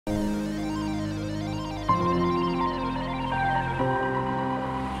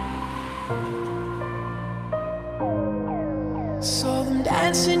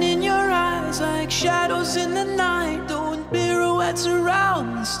pirouettes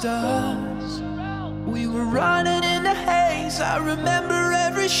around the stars. We were running in the haze. I remember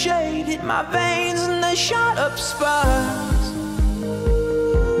every shade hit my veins and they shot up sparks.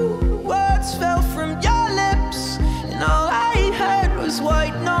 Words fell from your lips and all I heard was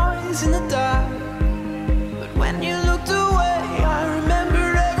white noise in the dark. But when you looked away, I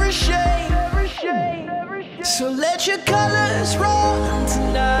remember every shade. So let your colors run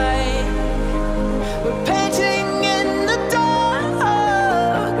tonight. We're painting in the dark.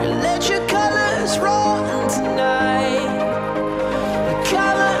 Let your colors run tonight. The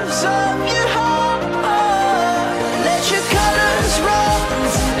colors of your heart. Let your colors run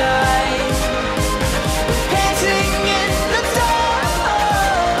tonight. We're painting in the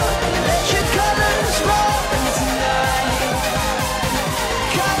dark. Let your colors run tonight.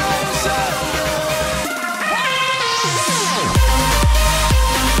 Colors of your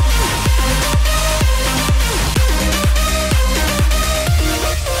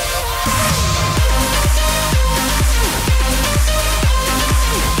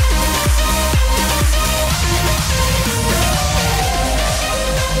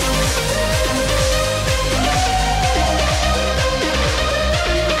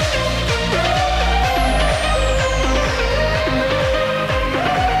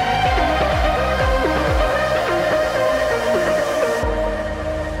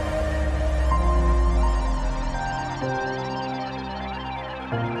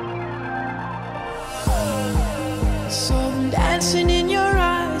saw them dancing in your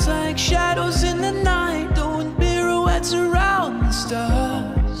eyes like shadows in the night, doing pirouettes around the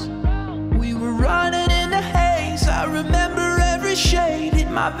stars. We were running in the haze. I remember every shade hit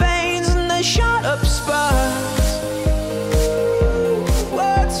my veins and they shot up sparks.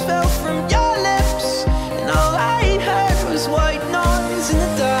 Words fell from your lips and all I heard was white noise in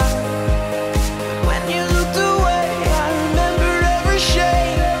the dark. When you looked away, I remember every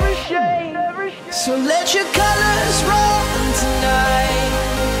shade. So let your colors run.